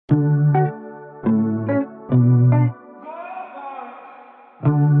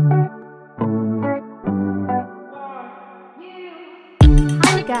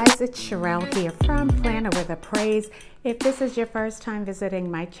Charyl here from Planner with a Praise. If this is your first time visiting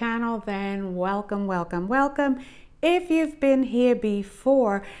my channel, then welcome, welcome, welcome. If you've been here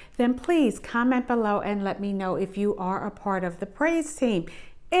before, then please comment below and let me know if you are a part of the Praise team.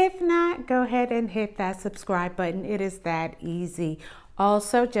 If not, go ahead and hit that subscribe button. It is that easy.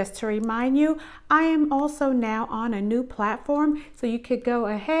 Also, just to remind you, I am also now on a new platform, so you could go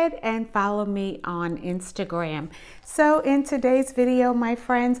ahead and follow me on Instagram. So in today's video, my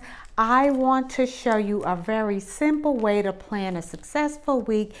friends, I want to show you a very simple way to plan a successful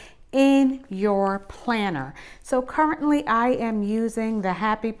week in your planner. So currently I am using the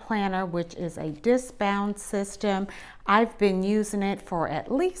Happy Planner, which is a disc-bound system. I've been using it for at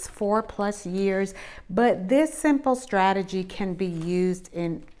least 4+ years, but this simple strategy can be used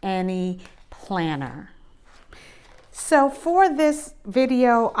in any planner. So for this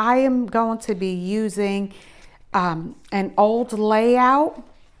video, I am going to be using an old layout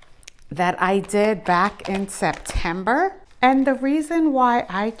that I did back in September. And the reason why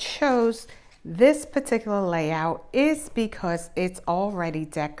I chose this particular layout is because it's already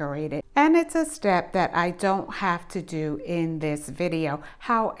decorated and it's a step that I don't have to do in this video.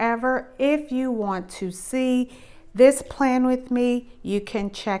 However, if you want to see this plan with me, you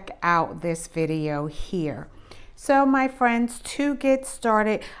can check out this video here. So my friends, to get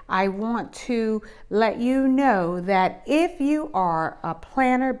started, I want to let you know that if you are a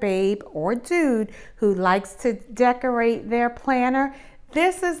planner babe or dude who likes to decorate their planner,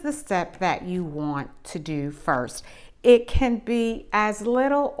 this is the step that you want to do first. It can be as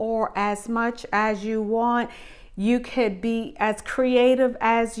little or as much as you want. You could be as creative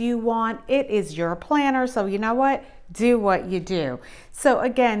as you want. It is your planner, so you know what? Do what you do. So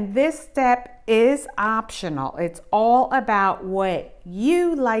again, this step is optional. It's all about what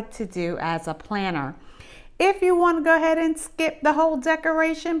you like to do as a planner. If you want to go ahead and skip the whole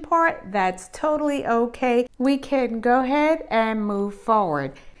decoration part, that's totally okay. We can go ahead and move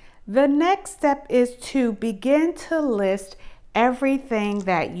forward. The next step is to begin to list everything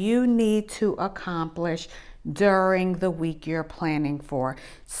that you need to accomplish during the week you're planning for.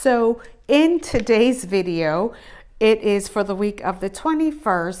 So in today's video, it is for the week of the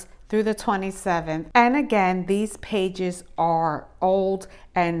 21st through the 27th. And again, these pages are old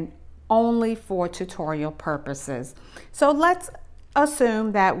and only for tutorial purposes. So let's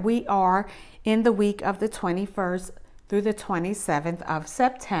assume that we are in the week of the 21st through the 27th of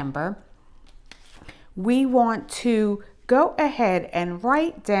September. We want to go ahead and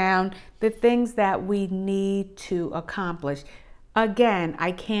write down the things that we need to accomplish. Again,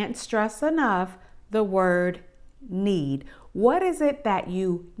 I can't stress enough the word need. What is it that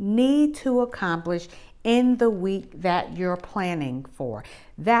you need to accomplish in the week that you're planning for?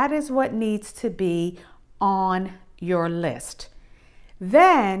 That is what needs to be on your list.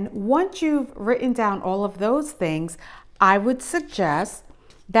 Then, once you've written down all of those things, I would suggest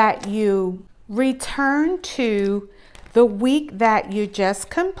that you return to the week that you just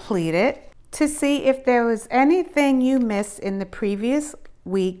completed to see if there was anything you missed in the previous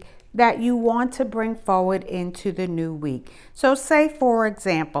week that you want to bring forward into the new week. So say, for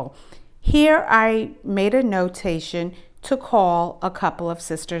example, here I made a notation to call a couple of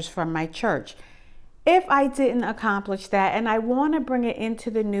sisters from my church. If I didn't accomplish that and I want to bring it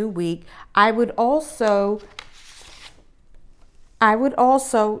into the new week, I would also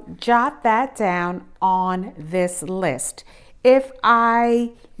jot that down on this list. If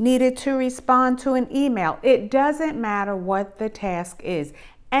I needed to respond to an email, it doesn't matter what the task is.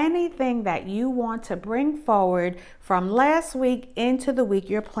 Anything that you want to bring forward from last week into the week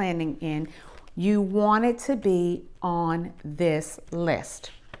you're planning in, you want it to be on this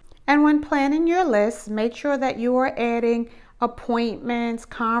list. And when planning your list, make sure that you are adding appointments,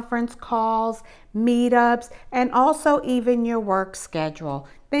 conference calls, meetups, and also even your work schedule.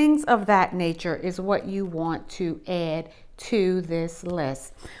 Things of that nature is what you want to add to this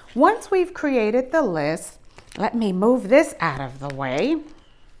list. Once we've created the list, let me move this out of the way.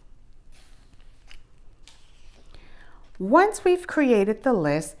 Once we've created the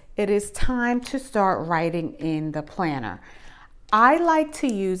list, it is time to start writing in the planner. I like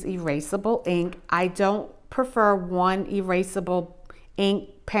to use erasable ink. I don't prefer one erasable ink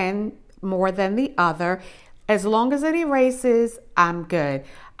pen more than the other. As long as it erases, I'm good.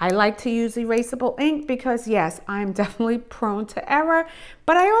 I like to use erasable ink because yes, I'm definitely prone to error,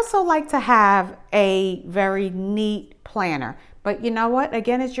 but I also like to have a very neat planner. But you know what?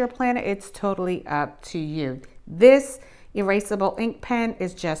 Again, it's your planner. It's totally up to you. This erasable ink pen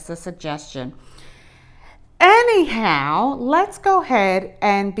is just a suggestion. Anyhow, let's go ahead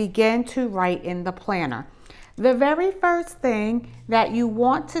and begin to write in the planner. The very first thing that you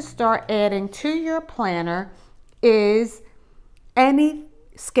want to start adding to your planner is any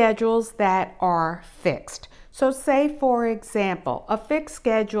schedules that are fixed. So say, for example, a fixed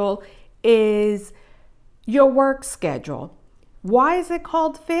schedule is your work schedule. Why is it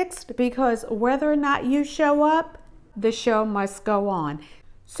called fixed? Because whether or not you show up, the show must go on.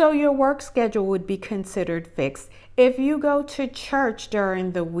 So your work schedule would be considered fixed. If you go to church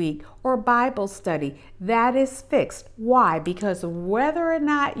during the week or Bible study, that is fixed. Why? Because whether or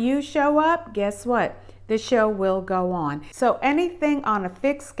not you show up, guess what? The show will go on. So anything on a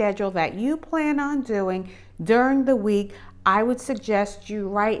fixed schedule that you plan on doing during the week, I would suggest you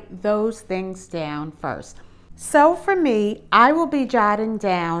write those things down first. So for me, I will be jotting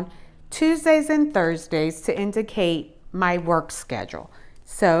down Tuesdays and Thursdays to indicate my work schedule.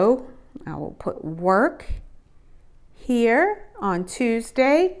 So I will put work here on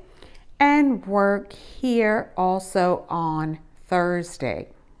Tuesday and work here also on Thursday.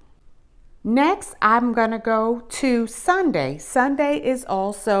 Next, I'm going to go to Sunday. Sunday is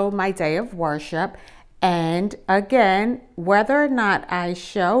also my day of worship. And again, whether or not I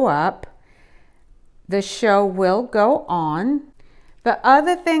show up, the show will go on. The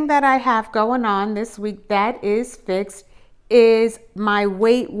other thing that I have going on this week that is fixed is my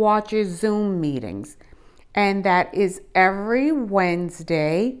Weight Watchers Zoom meetings. And that is every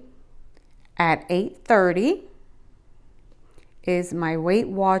Wednesday at 8:30 is my Weight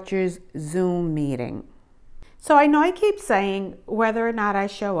Watchers Zoom meeting. So I know I keep saying whether or not I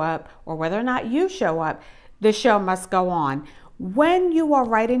show up or whether or not you show up, the show must go on. When you are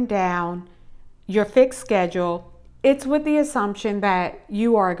writing down your fixed schedule, it's with the assumption that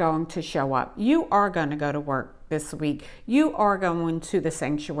you are going to show up. You are going to go to work this week. You are going to the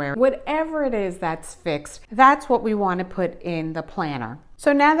sanctuary. Whatever it is that's fixed, that's what we want to put in the planner.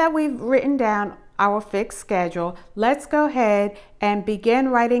 So now that we've written down our fixed schedule, let's go ahead and begin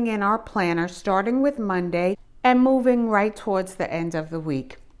writing in our planner, starting with Monday and moving right towards the end of the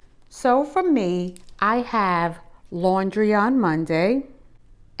week. So for me, I have laundry on Monday,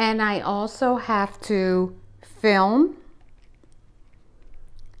 and I also have to film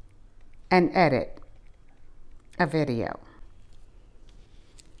and edit a video.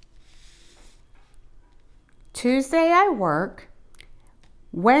 Tuesday I work.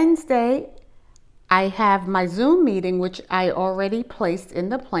 Wednesday I have my Zoom meeting, which I already placed in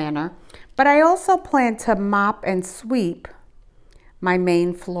the planner, but I also plan to mop and sweep my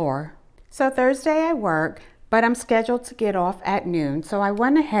main floor. So Thursday I work, but I'm scheduled to get off at noon. So I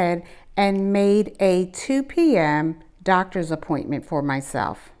went ahead and made a 2 p.m. doctor's appointment for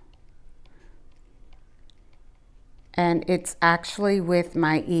myself. And it's actually with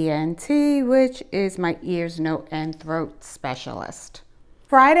my ENT, which is my ears, nose, and throat specialist.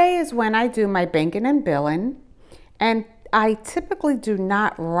 Friday is when I do my banking and billing, and I typically do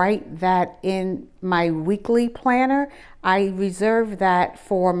not write that in my weekly planner. I reserve that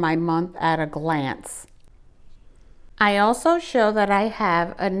for my month at a glance. I also show that I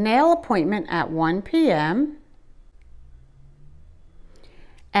have a nail appointment at 1 p.m.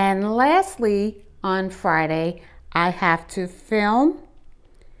 And lastly, on Friday, I have to film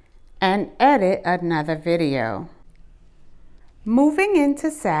and edit another video. Moving into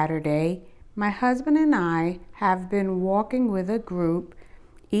Saturday, my husband and I have been walking with a group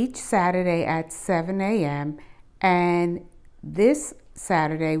each Saturday at 7 a.m. and this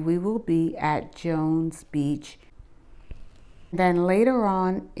Saturday we will be at Jones Beach. Then later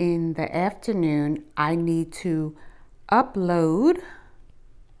on in the afternoon, I need to upload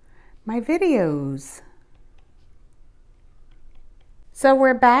my videos. So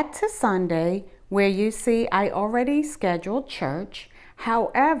we're back to Sunday, where you see I already scheduled church.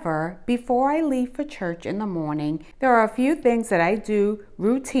 However, before I leave for church in the morning, there are a few things that I do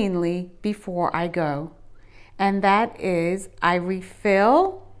routinely before I go. And that is I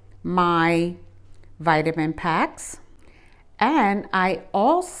refill my vitamin packs, and I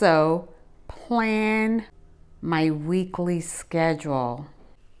also plan my weekly schedule.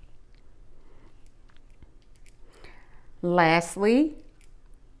 Lastly,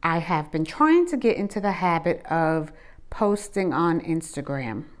 I have been trying to get into the habit of posting on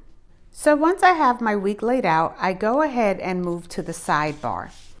Instagram. So once I have my week laid out, I go ahead and move to the sidebar.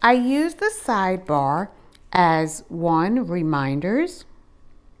 I use the sidebar as one, reminders,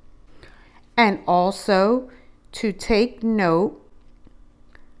 and also to take note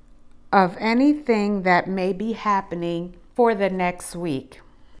of anything that may be happening for the next week.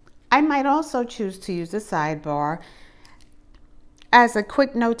 I might also choose to use the sidebar as a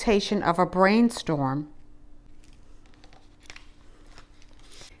quick notation of a brainstorm.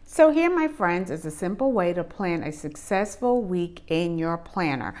 So here, my friends, is a simple way to plan a successful week in your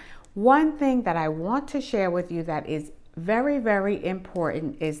planner. One thing that I want to share with you that is very, very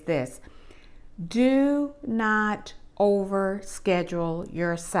important is this. Do not overschedule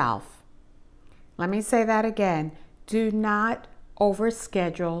yourself. Let me say that again. Do not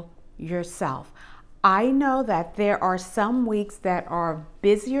overschedule yourself. I know that there are some weeks that are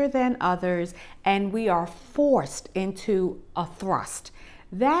busier than others and we are forced into a thrust.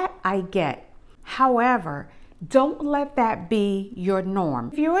 That I get. However, don't let that be your norm.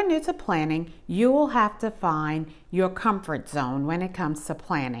 If you are new to planning, you will have to find your comfort zone when it comes to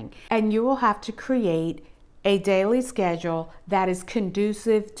planning, and you will have to create a daily schedule that is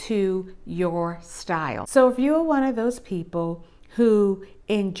conducive to your style. So if you are one of those people who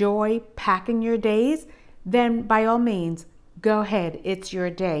enjoy packing your days, then by all means, go ahead, it's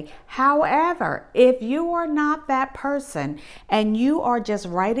your day. However, if you are not that person and you are just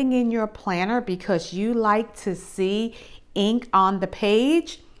writing in your planner because you like to see ink on the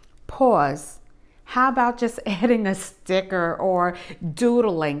page, pause. How about just adding a sticker or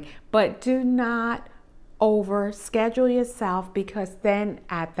doodling? But do not overschedule yourself, because then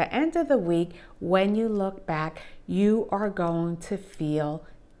at the end of the week, when you look back, you are going to feel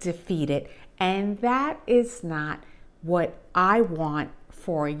defeated. And that is not what I want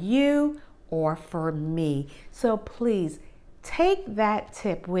for you or for me. So please take that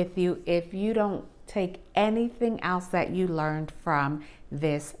tip with you if you don't take anything else that you learned from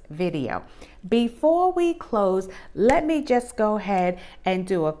this video. Before we close, let me just go ahead and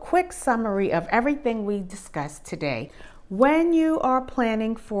do a quick summary of everything we discussed today. When you are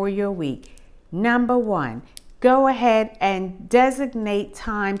planning for your week, number one, go ahead and designate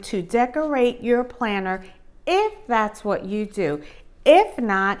time to decorate your planner if that's what you do. If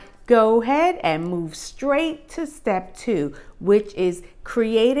not, go ahead and move straight to step 2, which is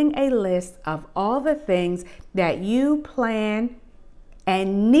creating a list of all the things that you plan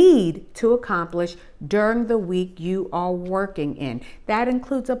and need to accomplish during the week you are working in. That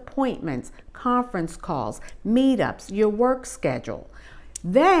includes appointments, conference calls, meetups, your work schedule.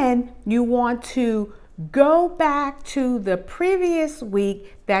 Then you want to go back to the previous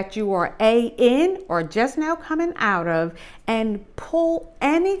week that you are in or just now coming out of and pull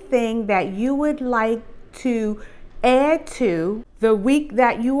anything that you would like to add to the week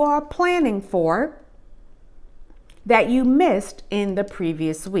that you are planning for that you missed in the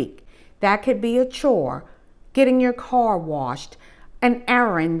previous week. That could be a chore, getting your car washed, an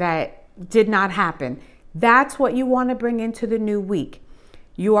errand that did not happen. That's what you want to bring into the new week.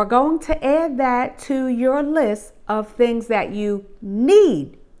 You are going to add that to your list of things that you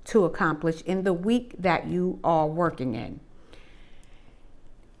need to accomplish in the week that you are working in.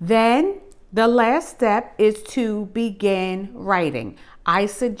 Then the last step is to begin writing. I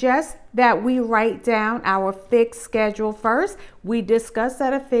suggest that we write down our fixed schedule first. We discussed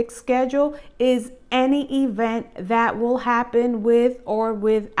that a fixed schedule is any event that will happen with or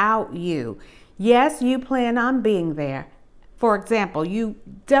without you. Yes, you plan on being there. For example, you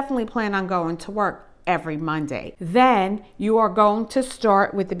definitely plan on going to work every Monday. Then you are going to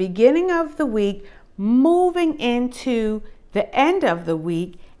start with the beginning of the week, moving into the end of the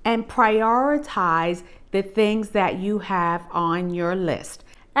week, and prioritize the things that you have on your list.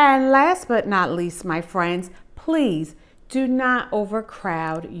 And last but not least, my friends, please do not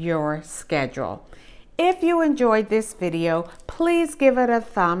overcrowd your schedule. If you enjoyed this video, please give it a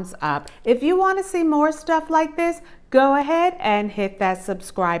thumbs up. If you want to see more stuff like this, go ahead and hit that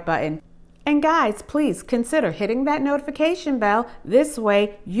subscribe button. And guys, please consider hitting that notification bell. This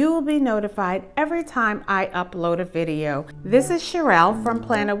way you will be notified every time I upload a video. This is Charyl from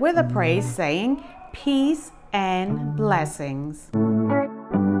Planner with a Praise saying peace and blessings.